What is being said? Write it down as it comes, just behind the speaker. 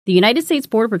The United States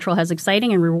Border Patrol has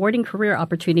exciting and rewarding career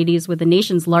opportunities with the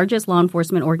nation's largest law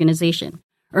enforcement organization.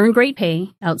 Earn great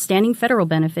pay, outstanding federal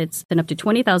benefits, and up to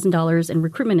 $20,000 in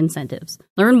recruitment incentives.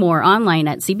 Learn more online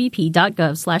at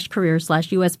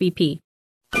cbp.gov/career/USBP.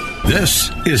 This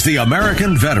is the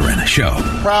American Veteran Show.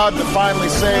 Proud to finally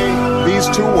say these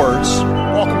two words,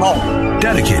 welcome home.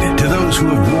 Dedicated to those who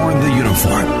have worn the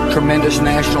uniform. Tremendous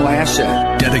national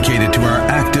asset. Dedicated to our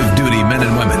active duty men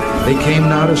and women. They came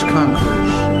not as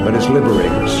conquerors, but as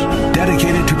liberators.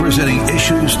 Dedicated to presenting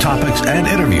issues, topics, and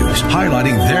interviews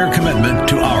highlighting their commitment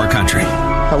to our country.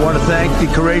 I want to thank the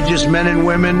courageous men and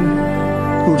women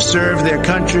who serve their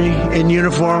country in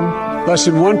uniform. Less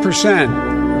than 1%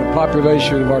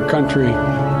 population of our country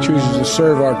chooses to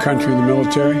serve our country in the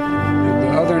military. And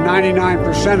the other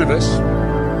 99% of us,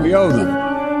 we owe them.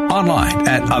 Online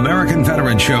at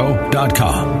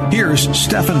AmericanVeteranShow.com. Here's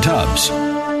Stephen Tubbs.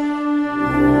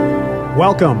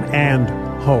 Welcome and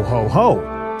ho, ho, ho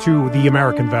to the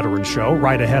American Veteran Show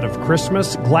right ahead of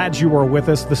Christmas. Glad you are with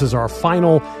us. This is our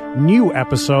final new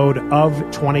episode of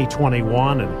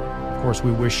 2021. And, of course,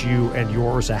 we wish you and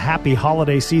yours a happy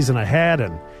holiday season ahead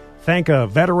and thank a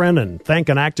veteran and thank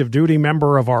an active duty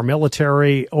member of our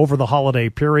military over the holiday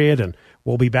period. And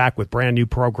we'll be back with brand new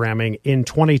programming in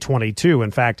 2022. In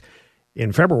fact,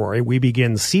 in February, we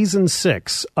begin season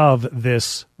 6 of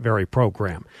this very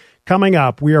program. Coming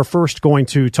up, we are first going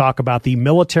to talk about the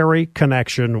military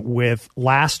connection with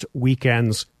last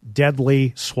weekend's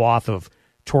deadly swath of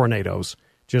tornadoes.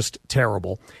 Just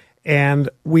terrible. And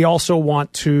we also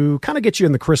want to kind of get you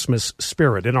in the Christmas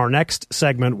spirit. In our next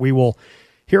segment, we will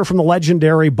hear from the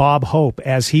legendary Bob Hope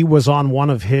as he was on one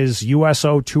of his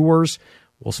USO tours.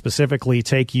 We'll specifically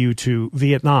take you to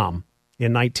Vietnam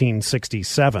in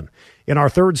 1967. In our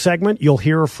third segment, you'll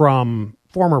hear from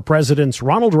former Presidents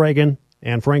Ronald Reagan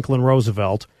and Franklin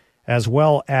Roosevelt, as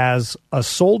well as a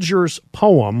soldier's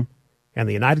poem and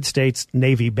the United States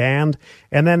Navy Band.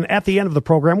 And then at the end of the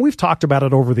program, we've talked about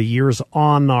it over the years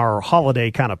on our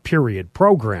holiday kind of period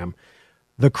program,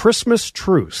 the Christmas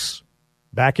truce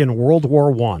back in World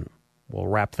War I. We'll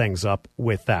wrap things up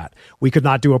with that. We could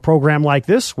not do a program like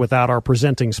this without our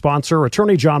presenting sponsor,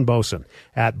 Attorney John Boesen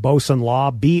at Boesen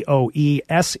Law,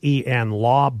 Boesen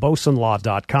Law,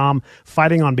 BoesenLaw.com,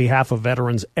 fighting on behalf of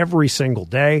veterans every single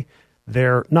day.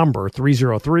 Their number,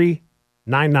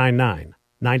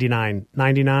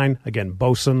 303-999-9999. Again,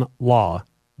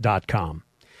 BoesenLaw.com.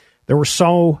 There were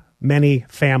so many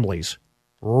families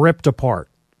ripped apart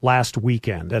last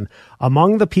weekend. And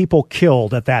among the people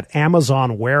killed at that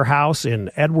Amazon warehouse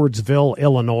in Edwardsville,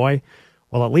 Illinois,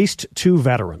 well, at least 2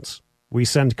 veterans. We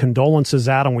send condolences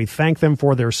out and we thank them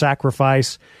for their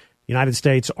sacrifice. United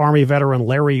States Army veteran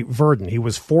Larry Verdon, he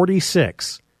was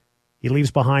 46. He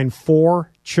leaves behind 4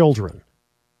 children.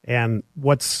 And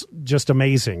what's just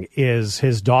amazing is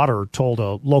his daughter told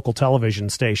a local television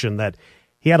station that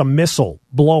he had a missile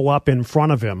blow up in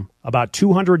front of him about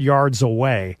 200 yards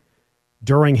away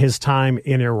during his time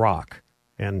in Iraq,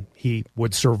 and he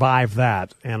would survive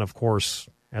that. And, of course,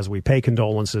 as we pay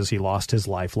condolences, he lost his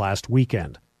life last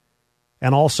weekend.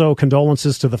 And also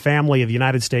condolences to the family of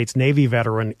United States Navy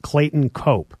veteran Clayton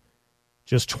Cope,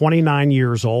 just 29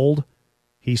 years old.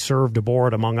 He served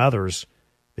aboard, among others,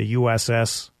 the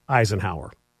USS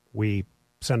Eisenhower. We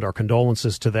send our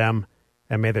condolences to them,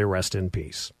 and may they rest in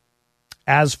peace.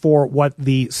 As for what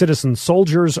the citizen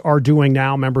soldiers are doing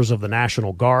now, members of the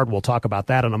National Guard, we'll talk about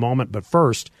that in a moment. But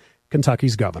first,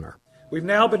 Kentucky's governor. We've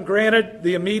now been granted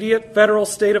the immediate federal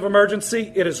state of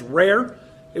emergency. It is rare.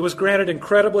 It was granted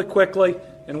incredibly quickly,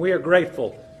 and we are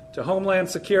grateful to Homeland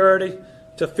Security,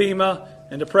 to FEMA,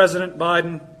 and to President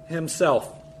Biden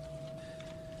himself.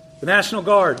 The National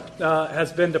Guard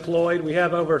has been deployed. We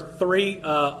have over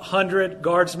 300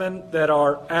 guardsmen that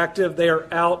are active. They are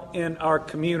out in our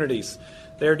communities.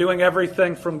 They are doing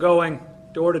everything from going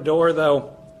door to door,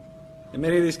 though in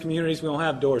many of these communities we don't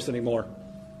have doors anymore.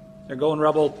 They're going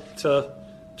rubble to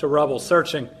rubble,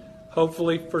 searching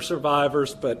hopefully for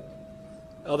survivors, but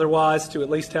otherwise to at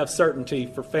least have certainty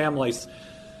for families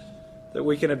that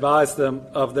we can advise them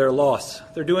of their loss.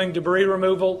 They're doing debris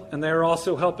removal, and they're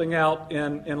also helping out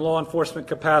in law enforcement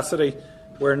capacity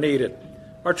where needed.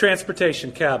 Our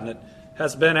transportation cabinet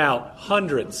has been out,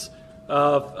 hundreds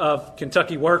of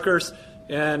Kentucky workers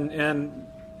in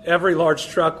every large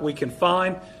truck we can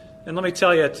find. And let me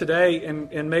tell you, today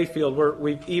in Mayfield,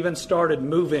 we've even started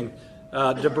moving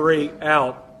debris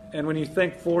out. And when you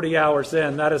think 40 hours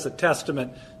in, that is a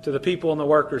testament to the people and the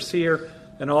workers here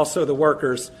and also the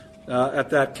workers at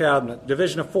that cabinet.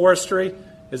 Division of Forestry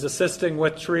is assisting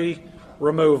with tree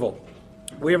removal.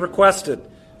 We have requested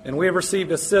and we have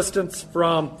received assistance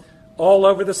from all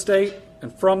over the state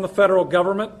and from the federal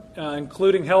government,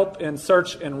 including help in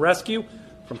search and rescue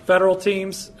from federal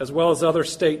teams as well as other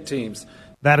state teams.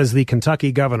 That is the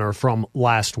Kentucky governor from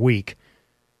last week.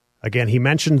 Again, he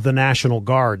mentioned the National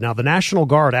Guard. Now, the National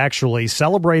Guard actually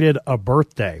celebrated a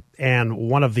birthday, and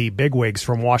one of the bigwigs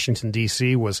from Washington,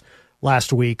 D.C. was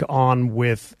last week on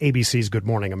with ABC's Good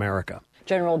Morning America.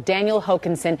 General Daniel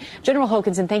Hokanson. General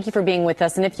Hokanson, thank you for being with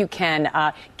us. And if you can,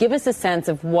 give us a sense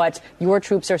of what your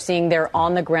troops are seeing there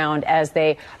on the ground as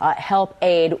they help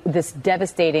aid this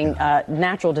devastating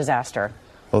natural disaster.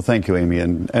 Well, thank you, Amy.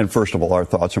 And first of all, our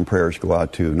thoughts and prayers go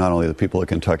out to not only the people of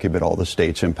Kentucky, but all the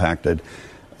states impacted.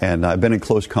 And I've been in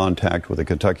close contact with the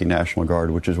Kentucky National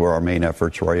Guard, which is where our main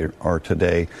efforts are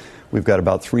today. We've got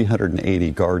about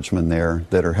 380 guardsmen there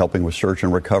that are helping with search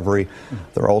and recovery.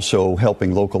 They're also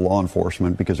helping local law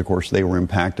enforcement because, of course, they were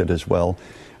impacted as well.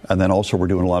 And then also we're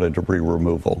doing a lot of debris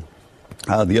removal.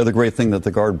 The other great thing that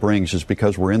the Guard brings is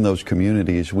because we're in those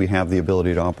communities, we have the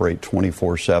ability to operate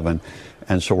 24/7.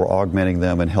 And so we're augmenting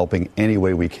them and helping any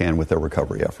way we can with their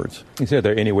recovery efforts. You said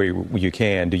there any way you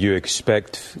can. Do you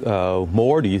expect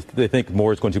more? Do you think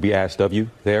more is going to be asked of you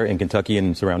there in Kentucky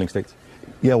and surrounding states?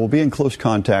 Yeah, we'll be in close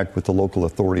contact with the local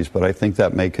authorities, but I think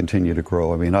that may continue to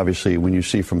grow. I mean, obviously, when you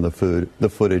see from the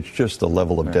footage, just the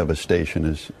level of devastation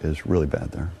is really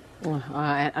bad there.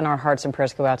 And our hearts and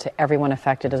prayers go out to everyone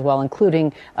affected as well,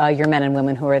 including your men and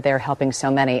women who are there helping so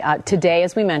many. Today,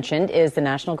 as we mentioned, is the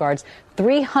National Guard's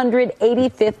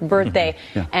 385th birthday.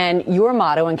 Yeah. And your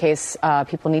motto, in case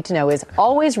people need to know, is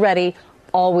always ready,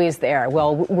 always there.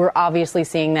 Well, we're obviously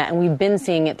seeing that, and we've been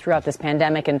seeing it throughout this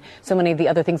pandemic and so many of the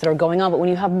other things that are going on. But when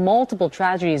you have multiple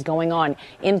tragedies going on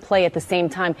in play at the same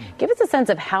time, give us a sense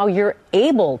of how you're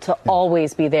able to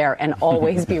always be there and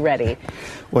always be ready.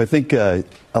 Well, I think a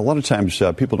lot of times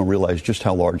people don't realize just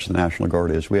how large the National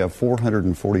Guard is. We have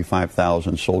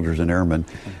 445,000 soldiers and airmen,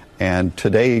 and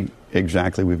today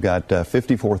exactly we've got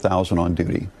 54,000 on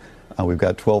duty. We've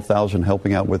got 12,000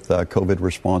 helping out with COVID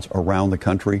response around the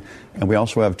country, and we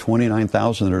also have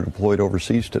 29,000 that are deployed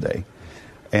overseas today.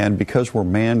 And because we're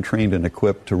manned, trained, and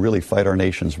equipped to really fight our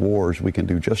nation's wars, we can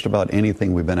do just about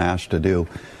anything we've been asked to do.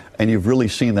 And you've really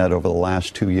seen that over the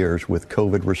last 2 years with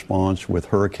COVID response, with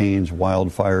hurricanes,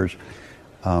 wildfires.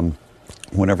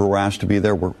 Whenever we're asked to be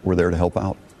there, we're there to help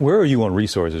out. Where are you on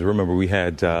resources? Remember, we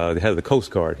had the head of the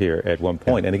Coast Guard here at one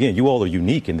point. And again, you all are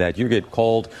unique in that you get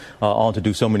called on to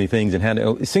do so many things. And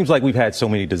it seems like we've had so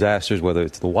many disasters, whether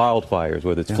it's the wildfires,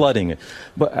 whether it's flooding.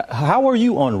 But how are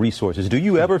you on resources? Do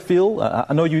you ever feel,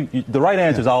 I know the right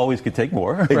answer is I always could take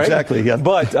more, right? Exactly, yeah.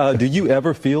 But do you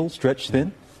ever feel stretched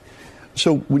thin?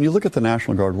 So when you look at the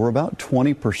National Guard, we're about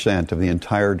 20% of the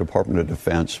entire Department of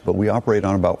Defense, but we operate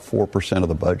on about 4% of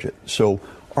the budget. So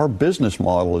our business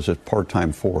model is a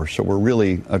part-time force, so we're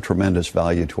really a tremendous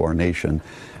value to our nation.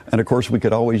 And of course, we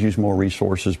could always use more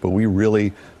resources, but we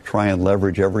really try and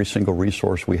leverage every single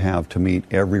resource we have to meet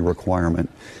every requirement.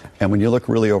 And when you look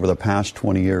really over the past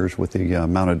 20 years with the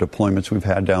amount of deployments we've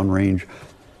had downrange,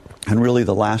 and really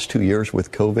the last 2 years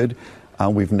with COVID,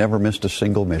 we've never missed a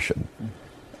single mission.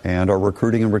 And our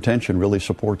recruiting and retention really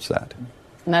supports that.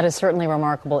 And that is certainly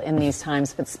remarkable in these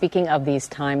times. But speaking of these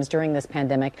times, during this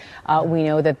pandemic, we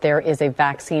know that there is a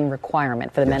vaccine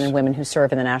requirement for the men and women who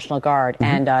serve in the National Guard.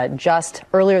 Mm-hmm. And just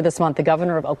earlier this month, the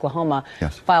governor of Oklahoma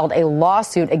filed a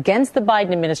lawsuit against the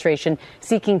Biden administration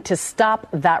seeking to stop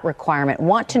that requirement.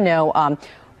 Want to know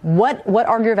what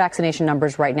are your vaccination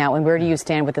numbers right now, and where do you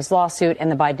stand with this lawsuit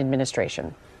and the Biden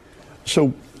administration?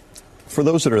 So for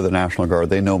those that are the National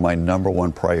Guard, they know my number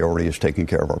one priority is taking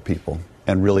care of our people.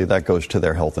 And really, that goes to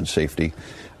their health and safety.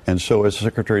 And so as the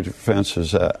Secretary of Defense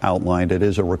has outlined, it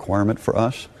is a requirement for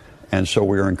us. And so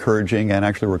we are encouraging and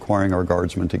actually requiring our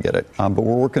guardsmen to get it. But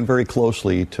we're working very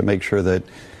closely to make sure that,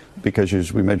 because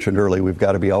as we mentioned earlier, we've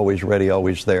got to be always ready,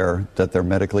 always there, that they're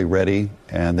medically ready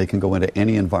and they can go into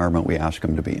any environment we ask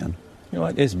them to be in. You know,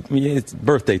 it's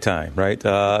birthday time, right?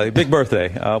 Big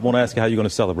birthday. I won't ask you how you're going to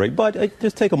celebrate, but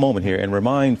just take a moment here and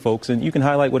remind folks, and you can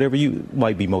highlight whatever you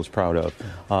might be most proud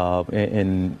of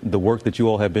in the work that you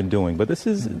all have been doing. But this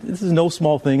is no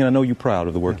small thing, and I know you're proud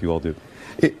of the work you all do.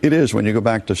 It is. When you go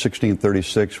back to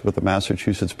 1636 with the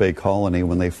Massachusetts Bay Colony,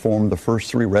 when they formed the first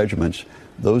 3 regiments,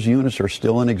 those units are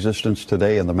still in existence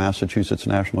today in the Massachusetts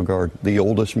National Guard, the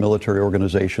oldest military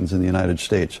organizations in the United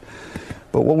States.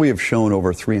 But what we have shown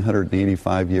over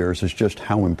 385 years is just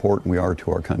how important we are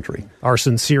to our country. Our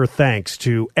sincere thanks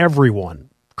to everyone,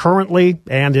 currently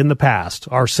and in the past.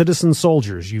 Our citizen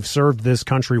soldiers, you've served this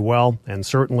country well, and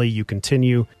certainly you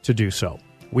continue to do so.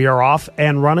 We are off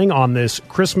and running on this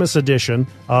Christmas edition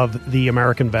of the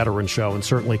American Veteran Show, and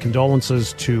certainly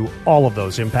condolences to all of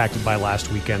those impacted by last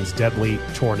weekend's deadly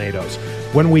tornadoes.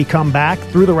 When we come back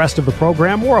through the rest of the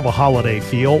program, more of a holiday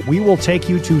feel, we will take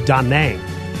you to Da Nang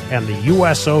and the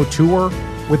USO tour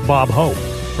with Bob Hope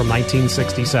from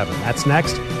 1967. That's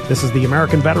next. This is the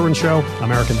American Veteran Show,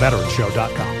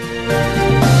 AmericanVeteranShow.com.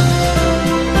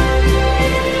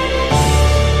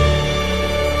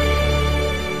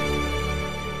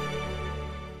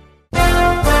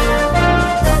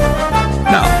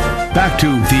 Back to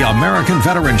the American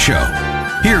Veteran Show.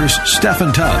 Here's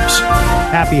Stephen Tubbs.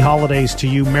 Happy holidays to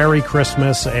you. Merry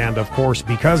Christmas. And, of course,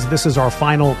 because this is our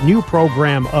final new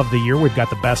program of the year, we've got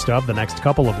the best of the next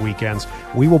couple of weekends.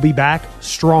 We will be back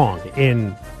strong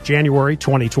in January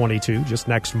 2022, just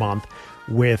next month,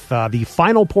 with the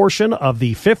final portion of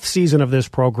the 5th season of this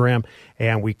program,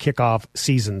 and we kick off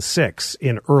Season 6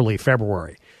 in early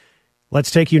February. Let's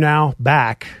take you now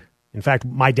back. In fact,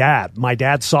 my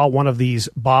dad saw one of these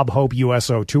Bob Hope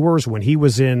USO tours when he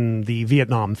was in the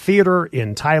Vietnam Theater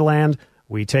in Thailand.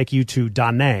 We take you to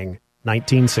Da Nang,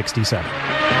 1967. The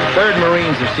 3rd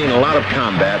Marines have seen a lot of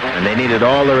combat, and they needed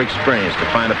all their experience to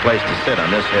find a place to sit on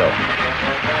this hill.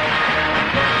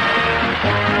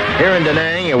 Here in Da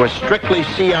Nang, it was strictly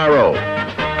CRO,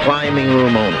 climbing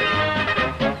room only.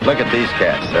 Look at these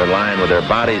cats. They're lying with their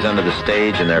bodies under the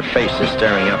stage and their faces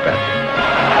staring up at them.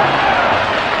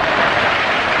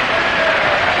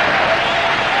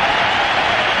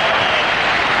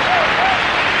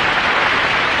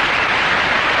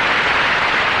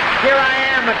 Here I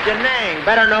am at Da Nang,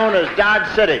 better known as Dodge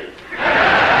City.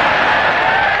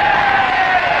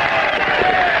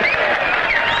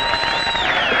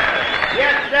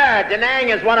 Yes, sir, Da Nang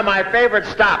is one of my favorite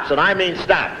stops, and I mean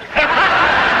stop. Go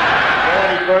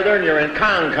any further and you're in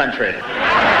Kong country.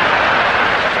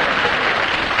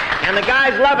 And the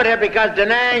guys love it here because Da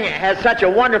Nang has such a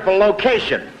wonderful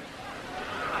location.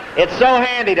 It's so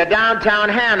handy to downtown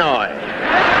Hanoi.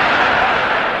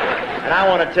 And I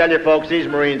want to tell you, folks, these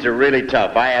Marines are really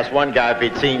tough. I asked one guy if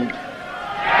he'd seen...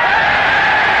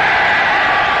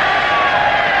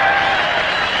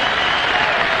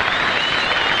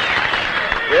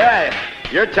 Yeah,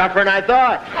 you're tougher than I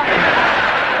thought.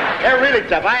 They're really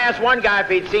tough. I asked one guy if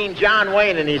he'd seen John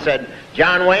Wayne, and he said,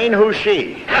 "John Wayne, who's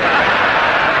she?"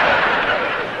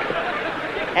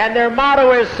 And their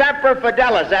motto is Semper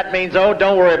Fidelis. That means, oh,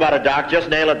 don't worry about it, Doc. Just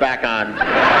nail it back on.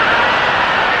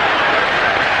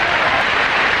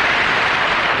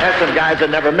 There's some guys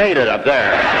that never made it up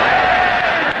there.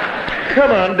 Come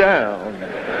on down.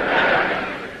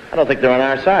 I don't think they're on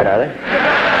our side, are they?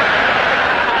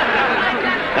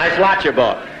 Nice lot you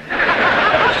bought.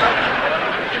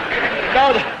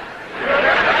 No,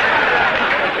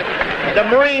 the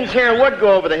Marines here would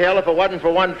go over the hill if it wasn't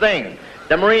for one thing.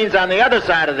 The Marines on the other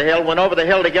side of the hill went over the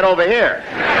hill to get over here.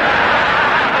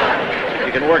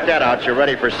 You can work that out. You're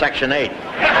ready for Section 8.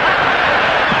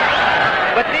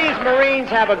 But these Marines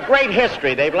have a great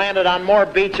history. They've landed on more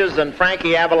beaches than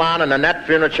Frankie Avalon and Annette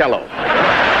Funicello.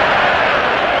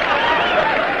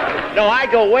 No, I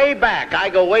go way back. I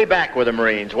go way back with the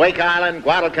Marines. Wake Island,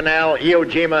 Guadalcanal, Iwo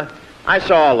Jima. I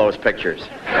saw all those pictures.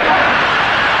 Now,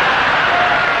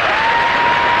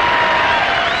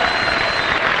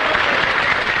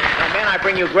 man, I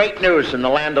bring you great news from the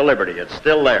land of liberty. It's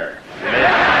still there.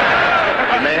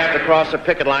 You may have to cross a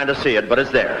picket line to see it, but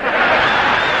it's there.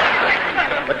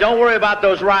 But don't worry about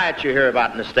those riots you hear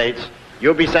about in the States.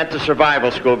 You'll be sent to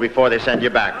survival school before they send you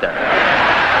back there.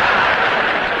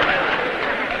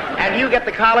 And you get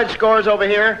the college scores over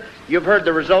here. You've heard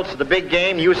the results of the big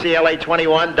game, UCLA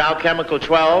 21, Dow Chemical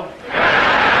 12.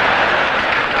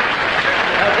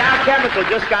 Dow Chemical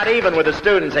just got even with the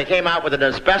students. They came out with an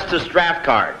asbestos draft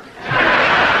card.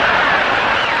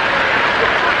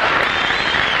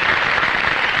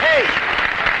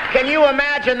 Can you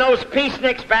imagine those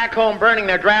peaceniks back home burning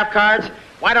their draft cards?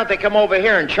 Why don't they come over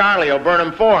here and Charlie will burn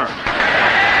them for them?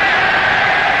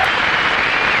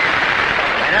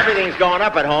 And everything's going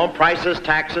up at home, prices,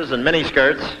 taxes, and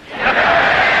miniskirts.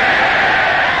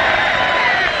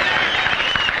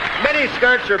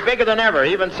 Miniskirts are bigger than ever.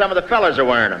 Even some of the fellas are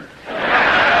wearing them.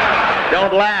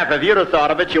 Don't laugh. If you'd have thought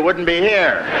of it, you wouldn't be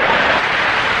here.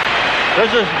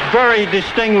 There's a very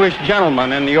distinguished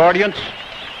gentleman in the audience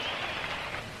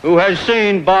who has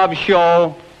seen Bob's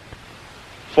show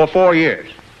for 4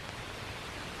 years.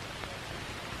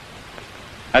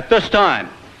 At this time,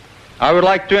 I would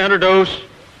like to introduce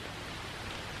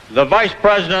the Vice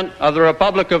President of the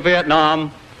Republic of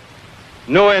Vietnam,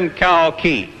 Nguyen Cao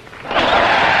Ky.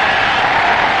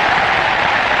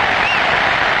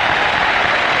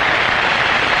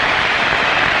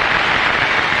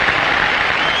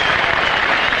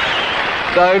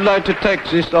 I would like to take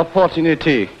this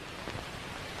opportunity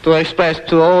to express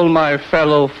to all my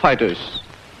fellow fighters,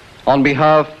 on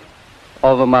behalf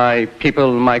of my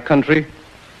people, my country,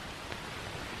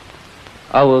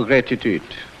 our gratitude.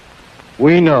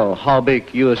 We know how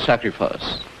big your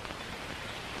sacrifice.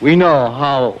 We know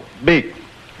how big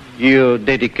your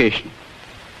dedication.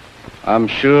 I'm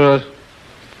sure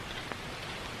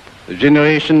the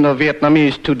generation of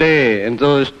Vietnamese today and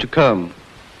those to come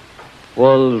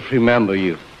will remember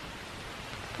you.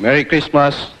 Merry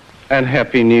Christmas and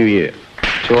Happy New Year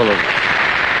to all of you.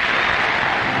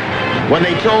 When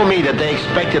they told me that they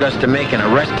expected us to make an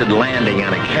arrested landing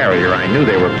on a carrier, I knew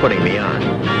they were putting me on.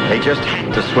 They just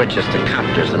had to switch us to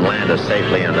copters and land us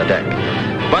safely on the deck.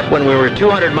 But when we were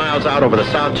 200 miles out over the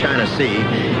South China Sea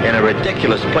in a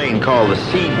ridiculous plane called the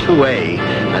C-2A,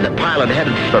 and the pilot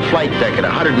headed for the flight deck at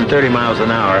 130 miles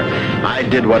an hour, I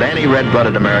did what any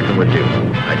red-blooded American would do.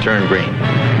 I turned green.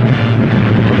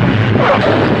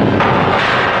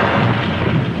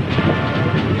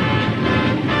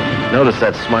 Notice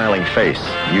that smiling face.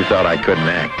 You thought I couldn't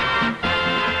act.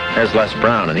 There's Les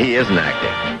Brown, and he isn't acting.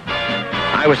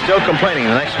 I was still complaining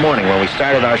the next morning when we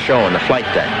started our show on the flight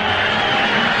deck.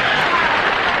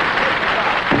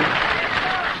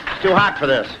 It's too hot for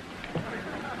this.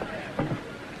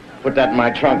 Put that in my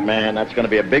trunk, man. That's going to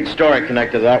be a big story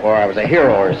connected to that, where I was a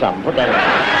hero or something. Put that in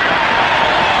there.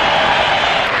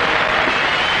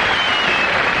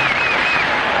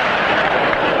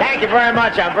 Thank you very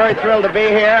much. I'm very thrilled to be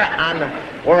here on,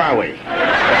 where are we?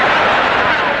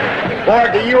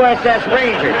 Aboard the USS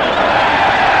Ranger.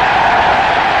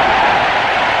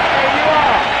 Hey, you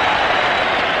all.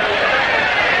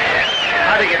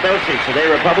 How do you get those seats? Are they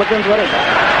Republicans? What is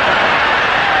that?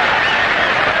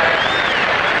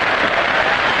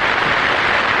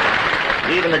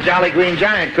 Even the Jolly Green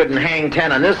Giant couldn't hang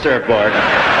 10 on this surfboard.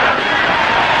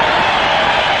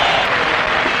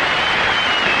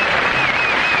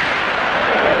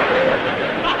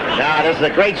 This is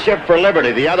a great ship for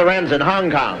liberty. The other end's in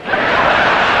Hong Kong.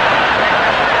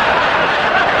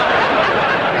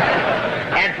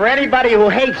 And for anybody who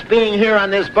hates being here on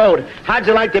this boat, how'd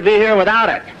you like to be here without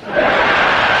it?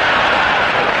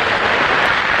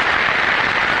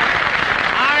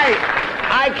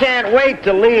 I can't wait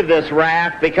to leave this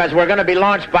raft because we're going to be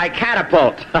launched by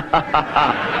catapult.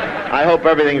 I hope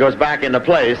everything goes back into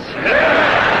place.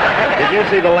 Did you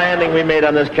see the landing we made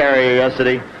on this carrier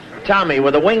yesterday? Tell me, were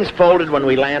the wings folded when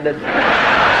we landed?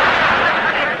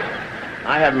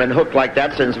 I haven't been hooked like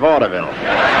that since vaudeville.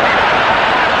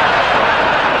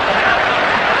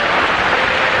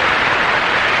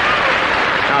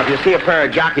 Now, if you see a pair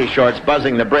of jockey shorts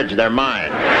buzzing the bridge, they're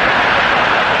mine.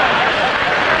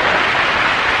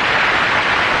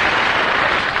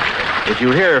 If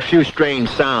you hear a few strange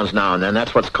sounds now and then,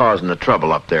 that's what's causing the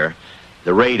trouble up there.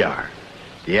 The radar.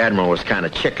 The Admiral was kind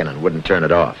of chicken and wouldn't turn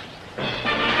it off.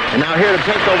 And now here to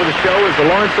take over the show is the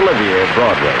Laurence Olivier of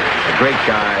Broadway, a great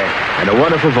guy and a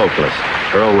wonderful vocalist,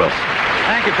 Earl Wilson.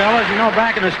 Thank you, fellas. You know,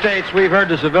 back in the States, we've heard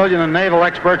the civilian and naval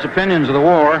experts' opinions of the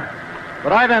war,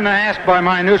 but I've been asked by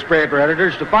my newspaper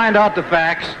editors to find out the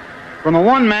facts from the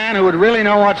one man who would really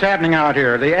know what's happening out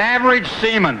here, the average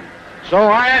seaman. So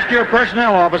I asked your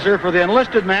personnel officer for the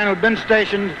enlisted man who'd been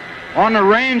stationed on the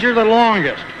Ranger the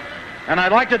longest, and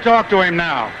I'd like to talk to him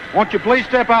now. Won't you please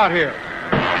step out here?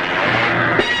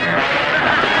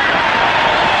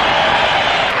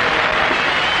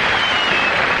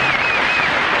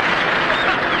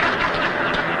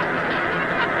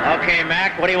 Okay,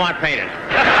 Mac, what do you want painted?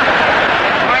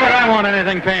 Why would I want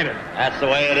anything painted? That's the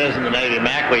way it is in the Navy,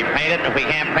 Mac. We paint it, and if we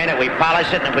can't paint it, we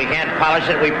polish it, and if we can't polish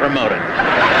it, we promote it.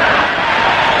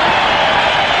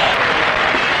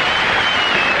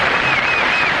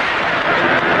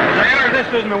 Taylor, this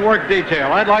isn't a work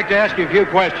detail. I'd like to ask you a few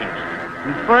questions.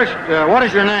 First, what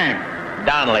is your name?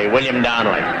 Donnelly, William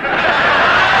Donnelly.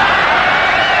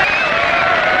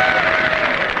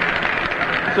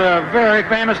 It's a very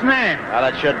famous name. Well,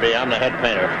 it should be. I'm the head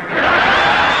painter.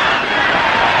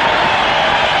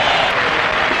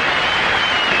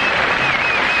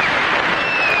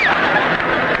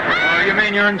 You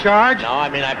mean you're in charge? No, I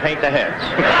mean I paint the heads.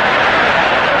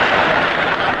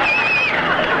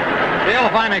 Bill,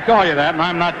 if I may call you that, and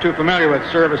I'm not too familiar with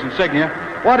service insignia,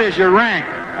 what is your rank?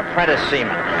 Apprentice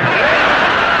seaman.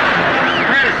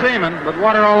 Apprentice seaman, but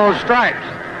what are all those stripes?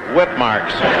 Whip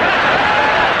marks.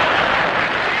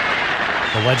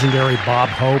 The legendary Bob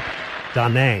Hope, Da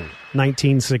Nang,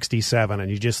 1967.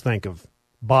 And you just think of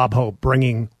Bob Hope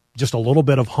bringing just a little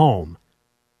bit of home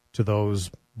to those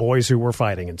boys who were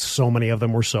fighting, and so many of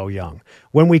them were so young.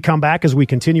 When we come back, as we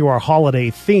continue our holiday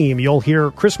theme, you'll hear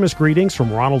Christmas greetings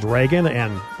from Ronald Reagan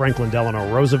and Franklin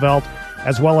Delano Roosevelt,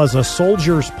 as well as a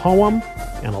soldier's poem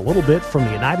and a little bit from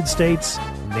the United States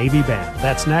Navy Band.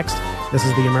 That's next. This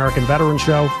is the American Veteran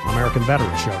Show,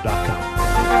 AmericanVeteranShow.com.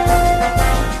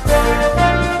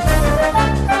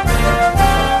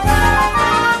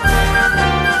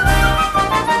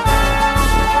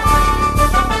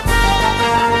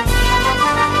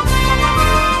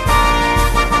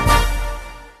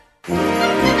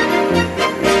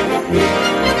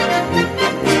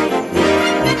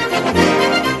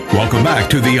 Welcome back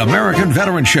to the American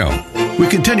Veteran Show. We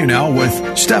continue now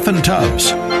with Stephen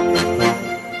Tubbs.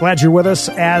 Glad you're with us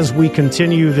as we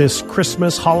continue this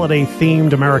Christmas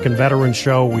holiday-themed American Veteran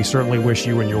Show. We certainly wish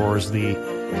you and yours the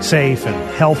safe and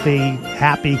healthy,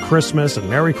 happy Christmas, and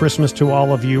Merry Christmas to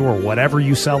all of you, or whatever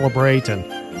you celebrate, and,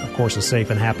 of course, a safe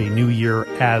and happy New Year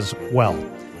as well.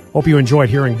 Hope you enjoyed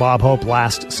hearing Bob Hope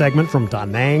last segment from Da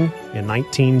Nang in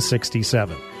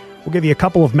 1967. We'll give you a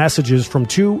couple of messages from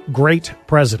two great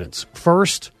presidents.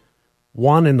 First,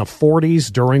 one in the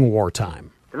 40s during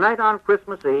wartime. Tonight on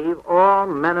Christmas Eve, all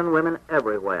men and women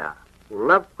everywhere who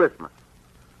love Christmas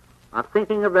are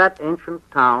thinking of that ancient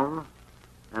town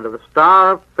and of the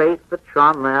star of faith that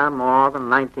shone there more than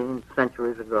 19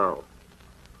 centuries ago.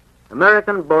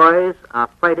 American boys are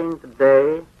fighting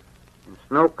today in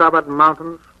snow-covered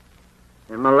mountains,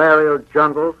 in malarial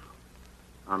jungles,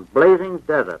 on blazing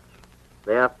deserts.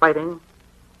 They are fighting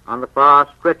on the far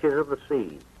stretches of the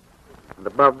sea and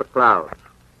above the clouds,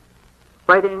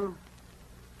 fighting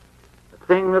the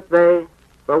thing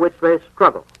for which they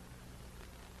struggle.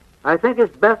 I think is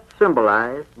best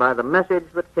symbolized by the message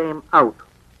that came out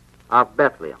of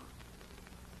Bethlehem.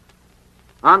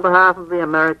 On behalf of the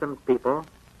American people,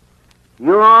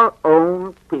 your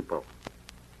own people,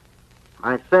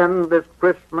 I send this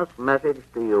Christmas message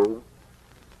to you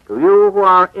who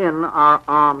are in our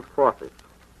armed forces.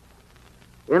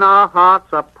 In our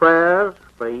hearts are prayers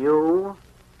for you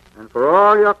and for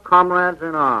all your comrades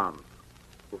in arms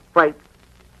who fight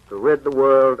to rid the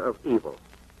world of evil.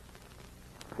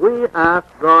 We ask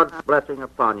God's blessing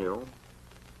upon you,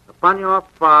 upon your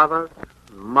fathers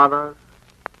and mothers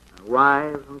and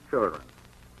wives and children,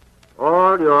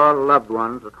 all your loved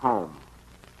ones at home.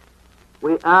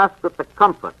 We ask that the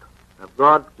comfort of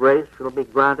God's grace shall be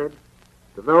granted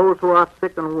to those who are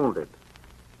sick and wounded,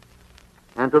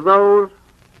 and to those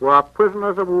who are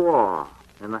prisoners of war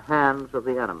in the hands of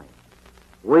the enemy,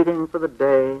 waiting for the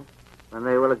day when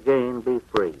they will again be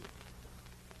free.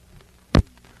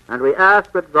 And we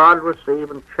ask that God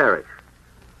receive and cherish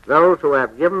those who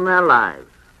have given their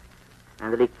lives,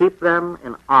 and that he keep them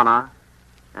in honor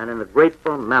and in the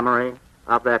grateful memory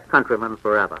of their countrymen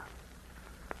forever.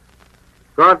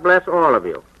 God bless all of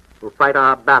you who fight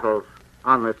our battles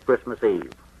on this Christmas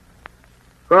Eve.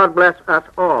 God bless us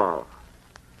all.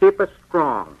 Keep us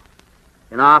strong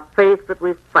in our faith that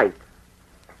we fight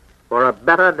for a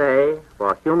better day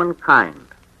for humankind,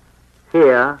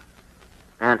 here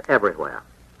and everywhere.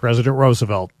 President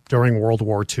Roosevelt during World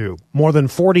War II. More than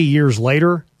 40 years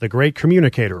later, the great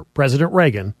communicator, President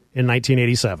Reagan, in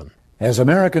 1987. As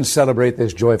Americans celebrate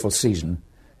this joyful season,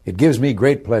 it gives me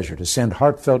great pleasure to send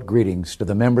heartfelt greetings to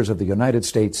the members of the United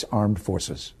States Armed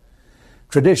Forces.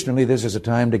 Traditionally, this is a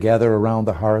time to gather around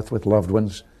the hearth with loved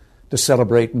ones, to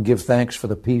celebrate and give thanks for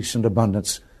the peace and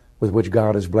abundance with which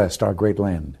God has blessed our great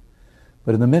land.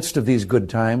 But in the midst of these good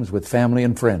times with family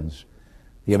and friends,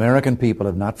 the American people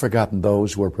have not forgotten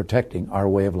those who are protecting our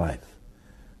way of life.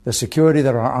 The security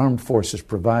that our armed forces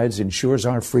provides ensures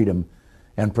our freedom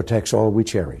and protects all we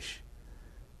cherish.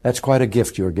 That's quite a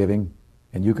gift you're giving,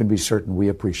 and you can be certain we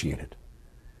appreciate it.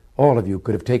 All of you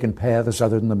could have taken paths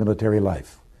other than the military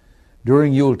life.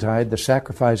 During Yuletide, the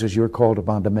sacrifices you're called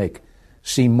upon to make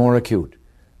seem more acute,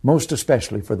 most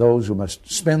especially for those who must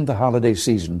spend the holiday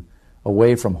season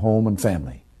away from home and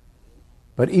family.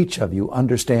 But each of you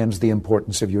understands the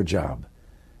importance of your job,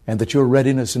 and that your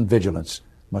readiness and vigilance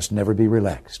must never be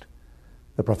relaxed.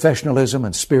 The professionalism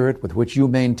and spirit with which you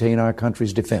maintain our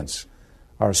country's defense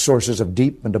are sources of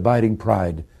deep and abiding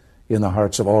pride in the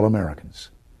hearts of all Americans.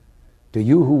 To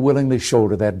you who willingly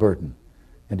shoulder that burden,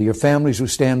 and to your families who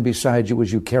stand beside you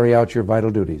as you carry out your vital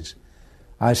duties,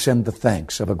 I send the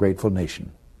thanks of a grateful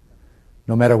nation.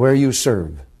 No matter where you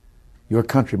serve, your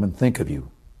countrymen think of you.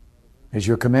 As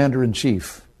your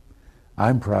Commander-in-Chief,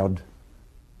 I'm proud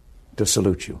to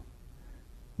salute you.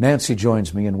 Nancy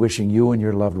joins me in wishing you and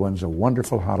your loved ones a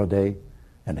wonderful holiday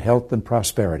and health and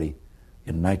prosperity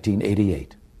in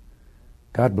 1988.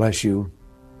 God bless you,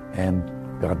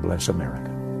 and God bless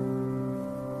America.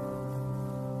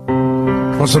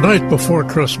 was the night before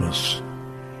Christmas.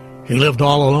 He lived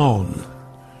all alone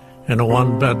in a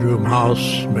one-bedroom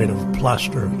house made of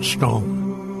plaster and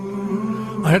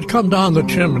stone. I had come down the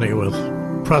chimney with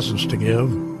presents to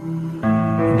give,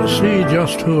 and to see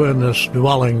just who in this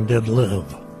dwelling did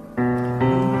live.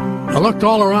 I looked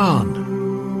all around,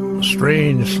 a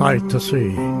strange sight to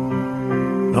see.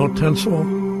 No tinsel,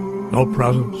 no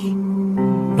presents,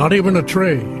 not even a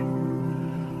tree.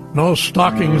 No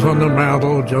stockings on the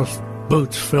mantel, just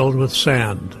boots filled with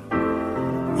sand.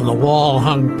 On the wall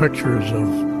hung pictures of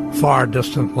far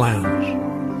distant lands.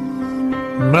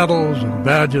 Medals and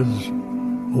badges,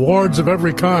 awards of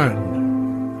every kind.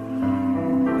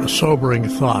 A sobering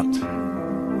thought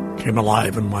came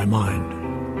alive in my mind.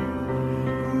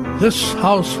 This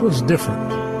house was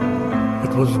different.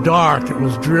 It was dark, it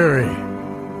was dreary.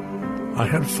 I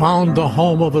had found the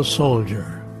home of a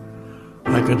soldier.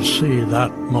 I could see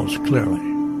that most clearly.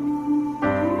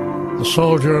 The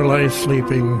soldier lay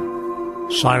sleeping,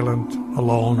 silent,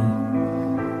 alone,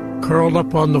 curled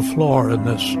up on the floor in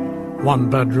this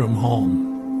one-bedroom home.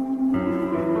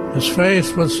 His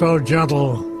face was so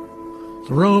gentle,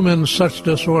 the room in such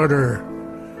disorder,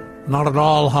 not at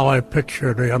all how I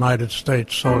pictured a United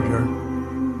States soldier.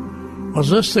 Was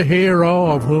this the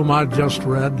hero of whom I'd just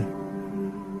read,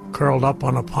 curled up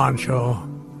on a poncho,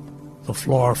 the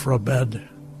floor for a bed?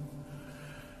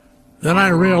 Then I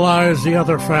realized the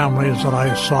other families that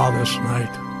I saw this night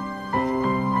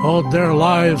owed their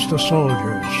lives to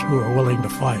soldiers who were willing to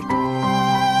fight.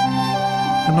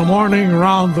 In the morning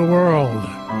round the world,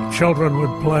 children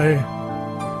would play.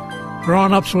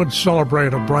 Grown-ups would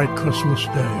celebrate a bright Christmas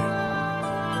day.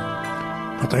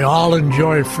 But they all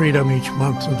enjoy freedom each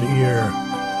month of the year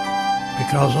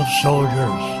because of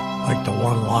soldiers like the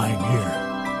one lying here.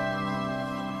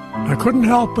 I couldn't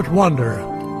help but wonder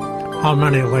how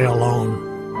many lay alone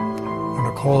on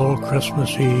a cold Christmas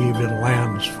Eve in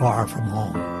lands far from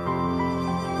home.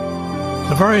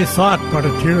 The very thought brought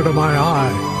a tear to my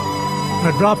eye.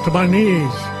 I dropped to my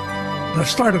knees and I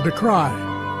started to cry.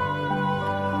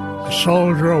 The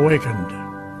soldier awakened.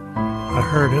 I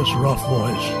heard his rough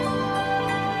voice.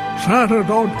 "Santa,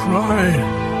 don't cry.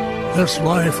 This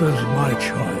life is my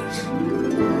choice.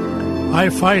 I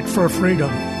fight for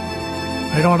freedom.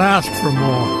 I don't ask for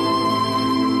more.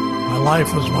 My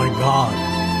life is my God,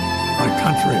 my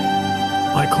country,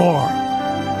 my core."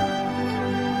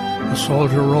 The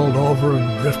soldier rolled over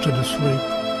and drifted asleep.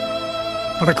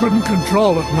 But I couldn't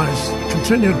control it, and I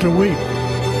continued to weep.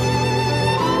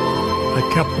 I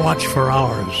kept watch for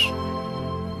hours,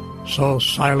 so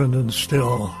silent and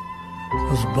still,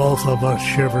 as both of us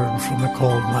shivered from the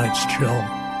cold night's chill.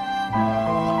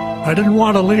 I didn't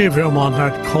want to leave him on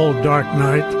that cold, dark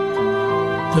night,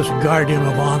 this guardian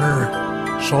of honor,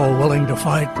 so willing to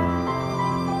fight.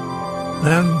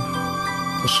 Then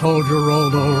the soldier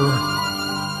rolled over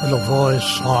with a voice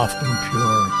soft and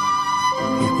pure.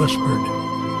 He whispered,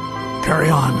 "Carry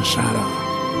on, Santa.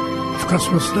 It's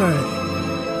Christmas Day.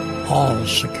 All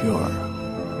secure."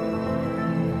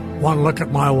 One look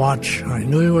at my watch, I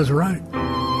knew he was right.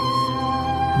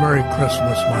 Merry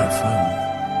Christmas, my friend.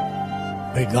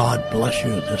 May God bless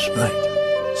you this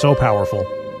night. So powerful.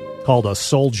 Called A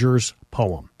Soldier's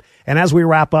Poem. And as we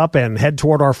wrap up and head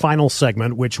toward our final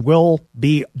segment, which will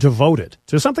be devoted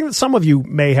to something that some of you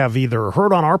may have either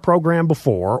heard on our program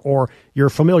before or you're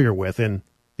familiar with in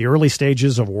the early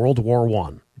stages of World War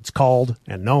I. It's called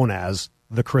and known as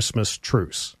the Christmas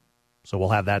Truce. So we'll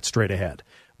have that straight ahead.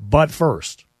 But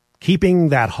first, keeping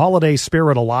that holiday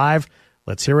spirit alive,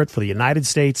 let's hear it for the United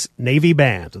States Navy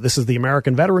Band. This is the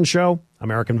American Veteran Show,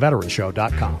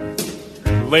 AmericanVeteranShow.com.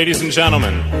 Ladies and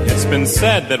gentlemen, it's been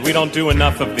said that we don't do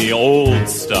enough of the old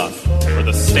stuff or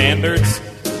the standards.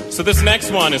 So this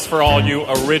next one is for all you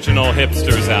original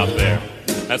hipsters out there.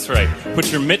 That's right.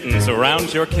 Put your mittens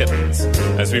around your kittens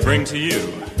as we bring to you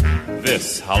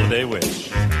this holiday wish.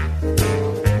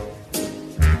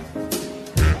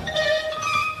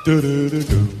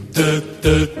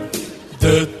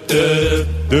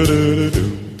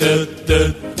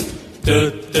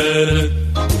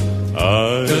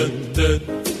 I'm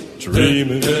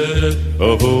dreaming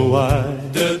of a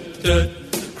white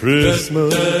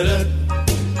Christmas,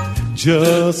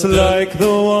 just like the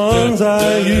ones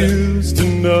I used to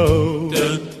know,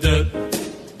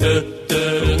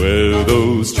 where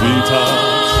those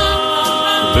treetops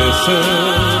glisten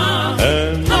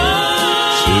and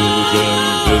children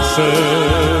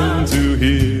listen to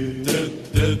hear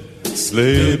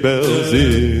sleigh bells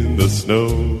in the snow,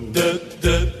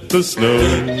 the snow.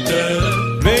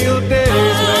 May your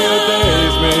days, may your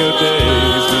days, may your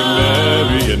days be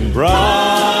merry and bright.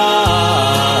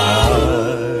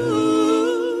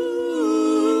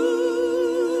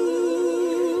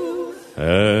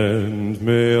 And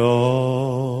may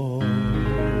all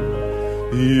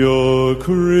your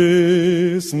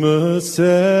Christmases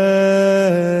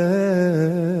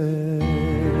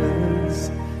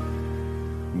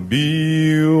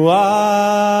be wise.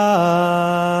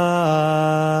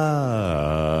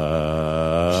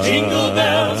 Jingle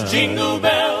bells, jingle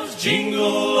bells,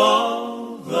 jingle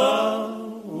all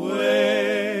the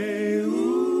way.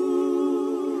 Ooh.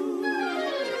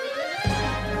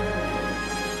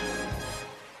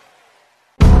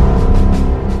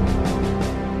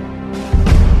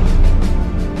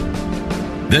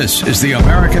 This is the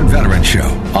American Veteran Show,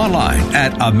 online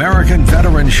at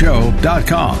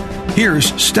AmericanVeteranShow.com.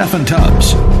 Here's Stephen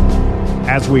Tubbs.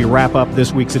 As we wrap up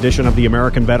this week's edition of the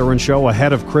American Veteran Show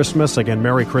ahead of Christmas, again,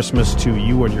 Merry Christmas to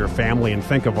you and your family, and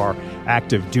think of our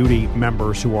active duty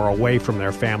members who are away from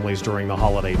their families during the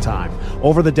holiday time.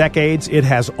 Over the decades, it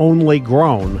has only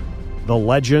grown. The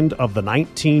legend of the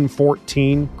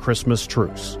 1914 Christmas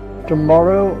truce.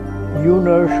 Tomorrow, you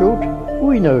no shoot,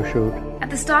 we no shoot. At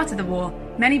the start of the war,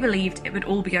 many believed it would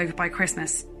all be over by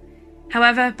Christmas.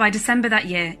 However, by December that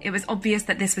year, it was obvious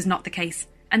that this was not the case,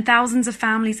 and thousands of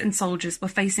families and soldiers were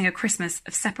facing a Christmas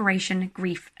of separation,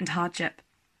 grief, and hardship.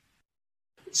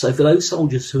 So for those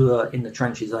soldiers who were in the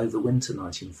trenches over winter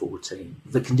 1914,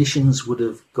 the conditions would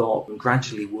have got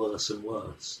gradually worse and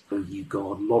worse. You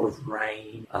got a lot of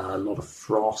rain, a lot of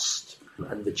frost,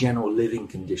 and the general living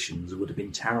conditions would have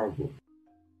been terrible.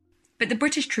 But the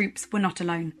British troops were not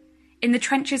alone. In the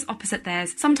trenches opposite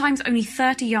theirs, sometimes only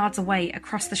 30 yards away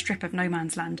across the strip of no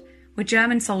man's land, were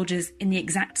German soldiers in the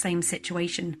exact same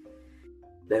situation.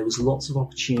 There was lots of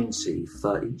opportunity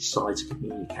for each side to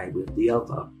communicate with the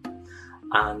other.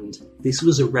 And this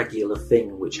was a regular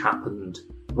thing which happened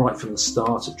right from the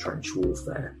start of trench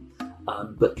warfare.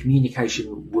 But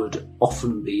communication would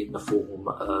often be in the form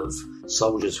of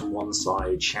soldiers from one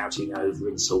side shouting over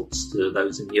insults to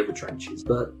those in the other trenches.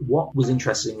 But what was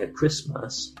interesting at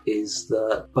Christmas is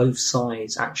that both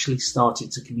sides actually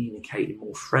started to communicate in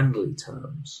more friendly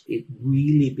terms. It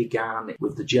really began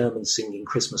with the Germans singing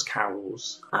Christmas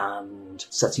carols and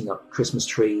setting up Christmas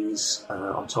trees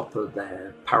on top of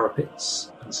their parapets.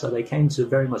 And so they came to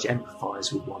very much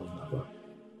empathise with one another.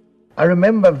 I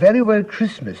remember very well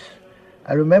Christmas.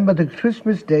 I remember the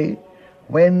Christmas day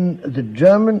when the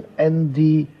German and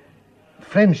the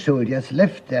French soldiers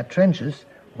left their trenches,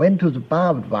 went to the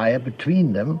barbed wire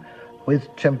between them with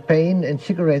champagne and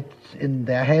cigarettes in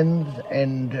their hands,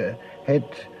 and had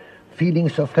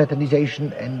feelings of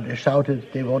fraternization and shouted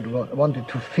they wanted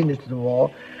to finish the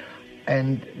war.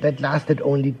 And that lasted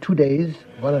only 2 days,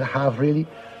 1.5 really,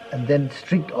 and then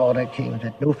strict order came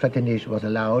that no fraternization was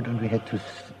allowed, and we had to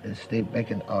stay back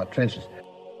in our trenches.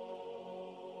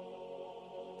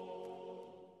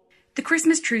 The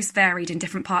Christmas truce varied in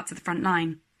different parts of the front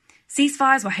line.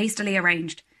 Ceasefires were hastily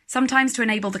arranged, sometimes to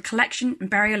enable the collection and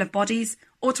burial of bodies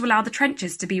or to allow the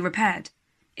trenches to be repaired.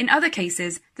 In other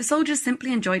cases, the soldiers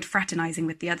simply enjoyed fraternising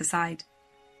with the other side.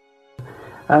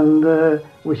 And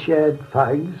we shared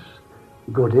fags,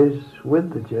 goodies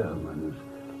with the Germans.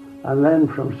 And then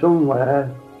from somewhere,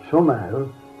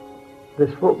 somehow,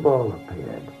 this football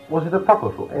appeared. Was it a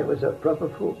proper football? It was a proper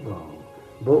football.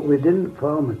 But we didn't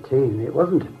form a team. It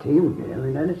wasn't a team game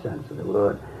in any sense of the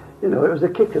word. You know, it was a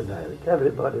kick-about.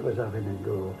 Everybody was having a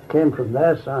go. It came from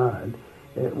their side.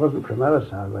 It wasn't from our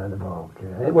side where the ball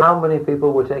came. How many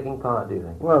people were taking part, do you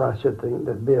think? Well, I should think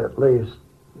there'd be at least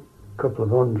a couple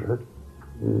of hundred.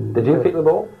 Did you kick the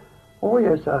ball? Oh,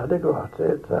 yes, I had a go at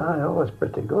it. I was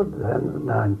pretty good then,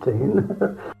 19.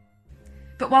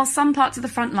 But while some parts of the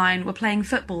front line were playing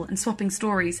football and swapping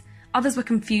stories, others were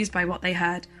confused by what they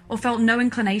heard, or felt no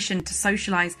inclination to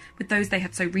socialise with those they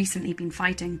had so recently been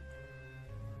fighting.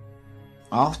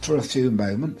 After a few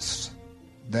moments,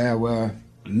 there were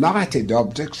lighted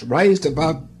objects raised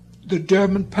above the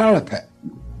German parapet.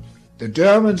 The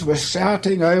Germans were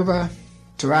shouting over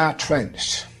to our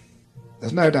trench.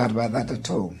 There's no doubt about that at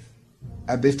all.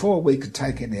 And before we could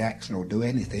take any action or do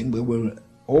anything, we were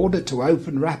ordered to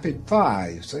open rapid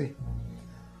fire, you see,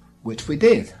 which we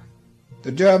did.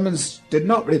 The Germans did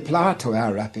not reply to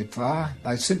our rapid fire.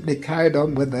 They simply carried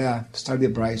on with their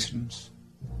celebrations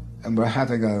and were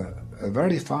having a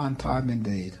very fine time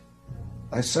indeed.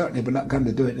 They certainly were not going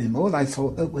to do it anymore. They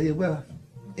thought that we were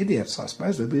idiots, I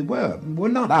suppose. We were.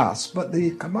 Well, not us, but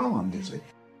the command, you see.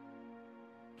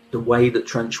 The way that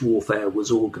trench warfare was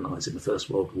organised in the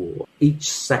First World War, each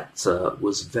sector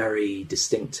was very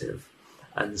distinctive.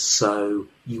 And so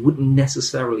you wouldn't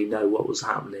necessarily know what was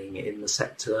happening in the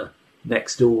sector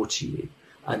next door to you.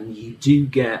 And you do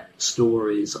get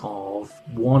stories of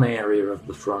one area of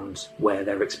the front where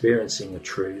they're experiencing a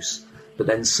truce, But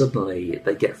then suddenly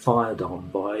they get fired on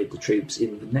by the troops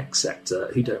in the next sector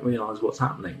who don't realise what's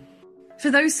happening. For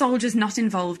those soldiers not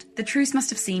involved, the truce must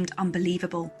have seemed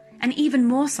unbelievable, and even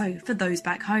more so for those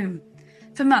back home.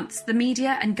 For months, the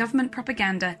media and government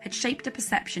propaganda had shaped a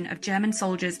perception of German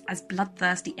soldiers as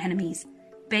bloodthirsty enemies,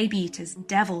 baby-eaters,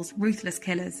 devils, ruthless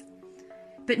killers.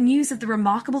 But news of the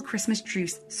remarkable Christmas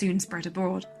truce soon spread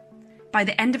abroad. By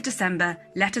the end of December,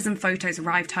 letters and photos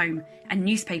arrived home, and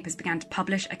newspapers began to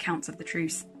publish accounts of the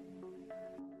truce.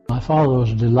 My father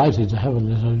was delighted to have a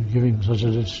letter giving such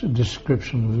a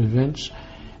description of events,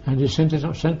 and he sent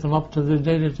them up to the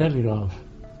Daily Telegraph.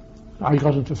 I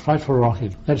got into a frightful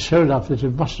rocket. That showed up that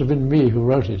it must have been me who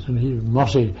wrote it, and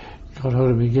Mossy got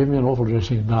hold of me, gave me an awful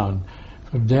dressing down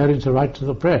for daring to write to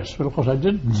the press. But of course I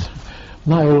didn't.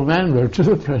 My old man wrote to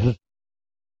the press.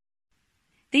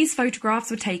 These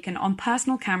photographs were taken on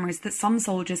personal cameras that some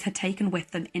soldiers had taken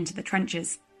with them into the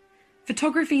trenches.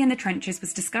 Photography in the trenches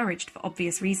was discouraged for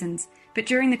obvious reasons, but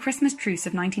during the Christmas truce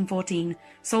of 1914,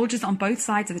 soldiers on both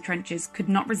sides of the trenches could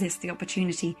not resist the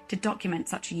opportunity to document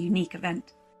such a unique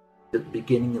event. At the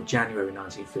beginning of January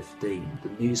 1915,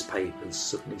 the newspapers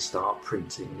suddenly start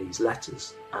printing these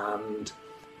letters. And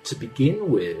to begin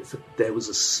with, there was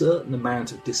a certain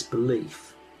amount of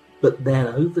disbelief. But then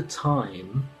over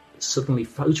time, suddenly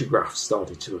photographs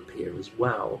started to appear as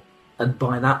well. And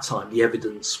by that time, the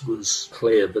evidence was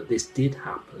clear that this did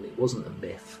happen. It wasn't a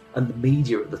myth. And the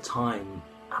media at the time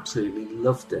absolutely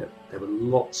loved it. There were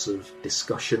lots of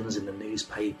discussions in the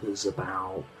newspapers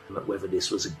about whether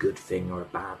this was a good thing or a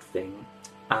bad thing.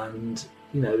 And,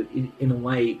 you know, in a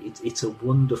way, it's a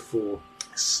wonderful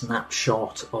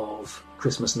snapshot of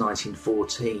Christmas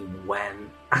 1914 when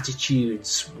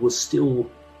attitudes were still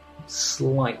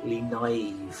slightly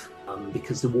naive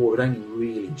because the war had only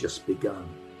really just begun.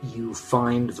 You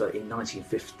find that in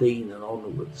 1915 and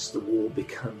onwards, the war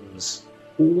becomes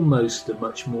almost a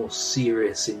much more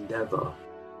serious endeavour.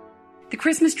 The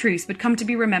Christmas truce would come to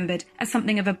be remembered as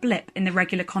something of a blip in the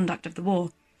regular conduct of the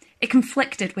war. It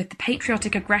conflicted with the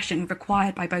patriotic aggression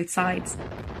required by both sides.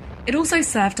 It also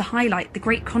served to highlight the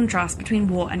great contrast between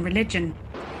war and religion.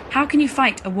 How can you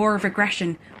fight a war of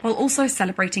aggression while also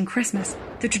celebrating Christmas,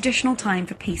 the traditional time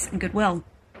for peace and goodwill?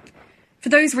 For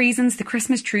those reasons, the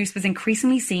Christmas truce was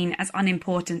increasingly seen as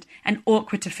unimportant and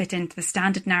awkward to fit into the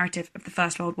standard narrative of the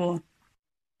First World War.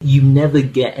 You never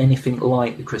get anything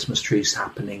like the Christmas truce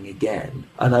happening again.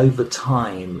 And over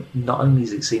time, not only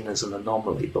is it seen as an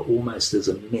anomaly, but almost as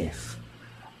a myth.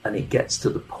 And it gets to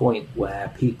the point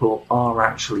where people are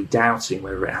actually doubting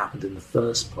whether it happened in the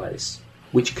first place,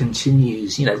 which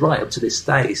continues, you know, right up to this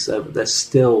day. So there's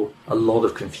still a lot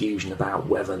of confusion about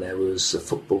whether there was a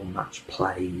football match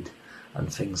played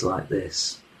and things like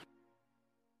this.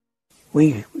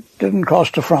 We didn't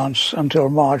cross to France until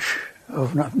March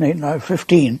of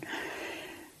 1915,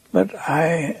 but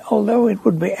although it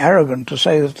would be arrogant to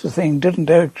say that the thing didn't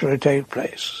actually take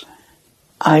place,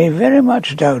 I very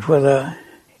much doubt whether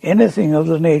anything of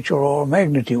the nature or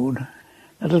magnitude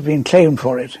that has been claimed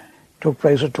for it took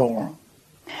place at all.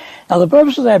 Now, the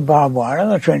purpose of that barbed wire in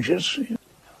the trenches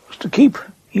was to keep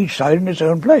each side in its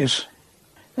own place.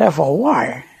 Therefore,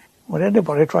 why would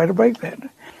anybody try to break that?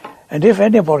 And if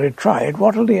anybody tried,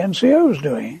 what were the NCOs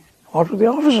doing? What were the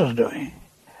officers doing?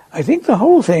 I think the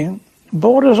whole thing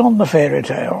borders on the fairy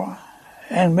tale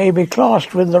and may be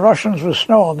classed with the Russians with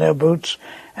snow on their boots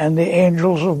and the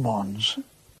angels of Mons.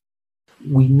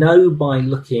 We know by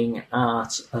looking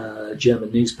at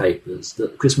German newspapers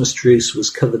that the Christmas truce was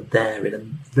covered there in a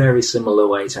very similar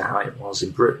way to how it was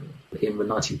in Britain. In the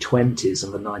 1920s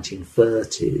and the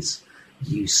 1930s,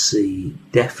 you see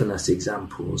definite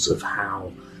examples of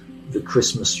how the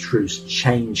Christmas truce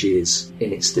changes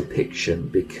in its depiction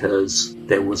because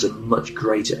there was a much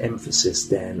greater emphasis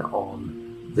then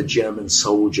on the German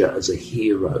soldier as a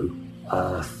hero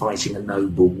fighting a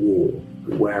noble war,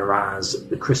 whereas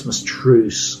the Christmas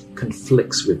truce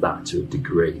conflicts with that to a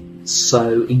degree.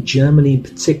 So in Germany in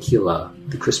particular,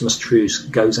 the Christmas truce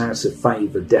goes out of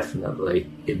favour definitely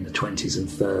in the 20s and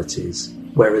 30s,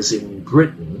 whereas in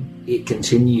Britain it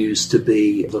continues to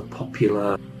be the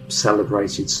popular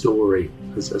celebrated story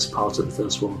as part of the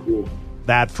First World War.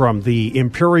 That from the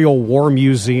Imperial War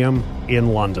Museum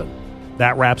in London.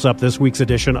 That wraps up this week's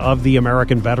edition of the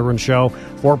American Veteran Show.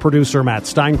 For producer Matt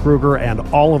Steinkruger and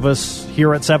all of us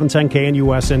here at 710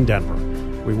 KNUS in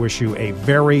Denver, we wish you a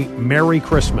very Merry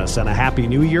Christmas and a Happy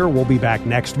New Year. We'll be back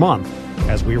next month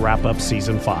as we wrap up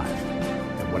Season 5.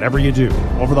 And whatever you do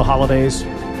over the holidays,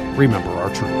 remember our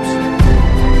troops.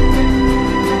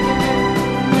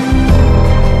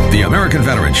 The American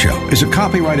Veteran Show is a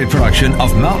copyrighted production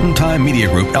of Mountain Time Media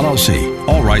Group, LLC.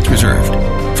 All rights reserved.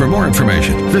 For more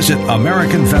information, visit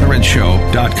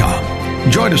AmericanVeteranShow.com.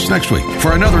 Join us next week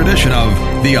for another edition of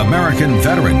The American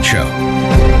Veteran Show.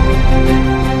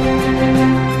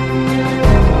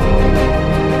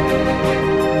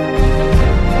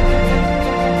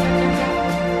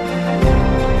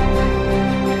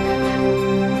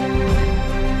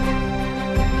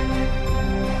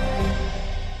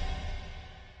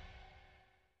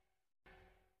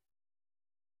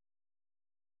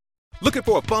 Looking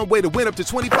for a fun way to win up to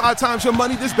 25 times your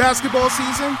money this basketball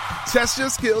season? Test your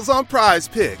skills on Prize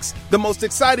Picks, the most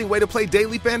exciting way to play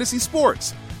daily fantasy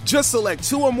sports. Just select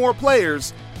 2 or more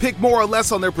players, pick more or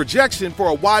less on their projection for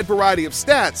a wide variety of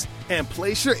stats, and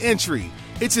place your entry.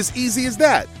 It's as easy as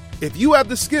that. If you have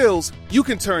the skills, you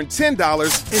can turn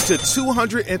 $10 into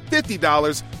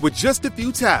 $250 with just a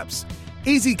few taps.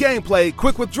 Easy gameplay,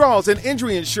 quick withdrawals, and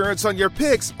injury insurance on your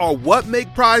picks are what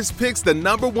make Prize Picks the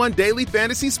 #1 daily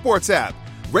fantasy sports app.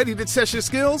 Ready to test your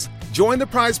skills? Join the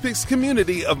Prize Picks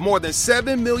community of more than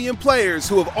 7 million players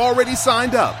who have already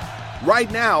signed up. Right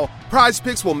now, Prize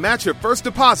Picks will match your first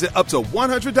deposit up to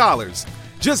 $100.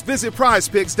 Just visit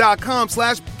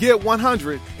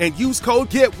prizepicks.com/get100 and use code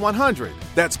GET100.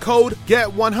 That's code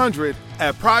GET100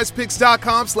 at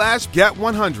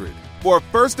prizepicks.com/get100. for a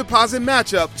first deposit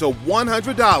matchup to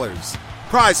 $100.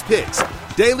 Prize Picks,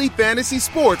 daily fantasy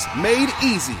sports made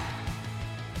easy.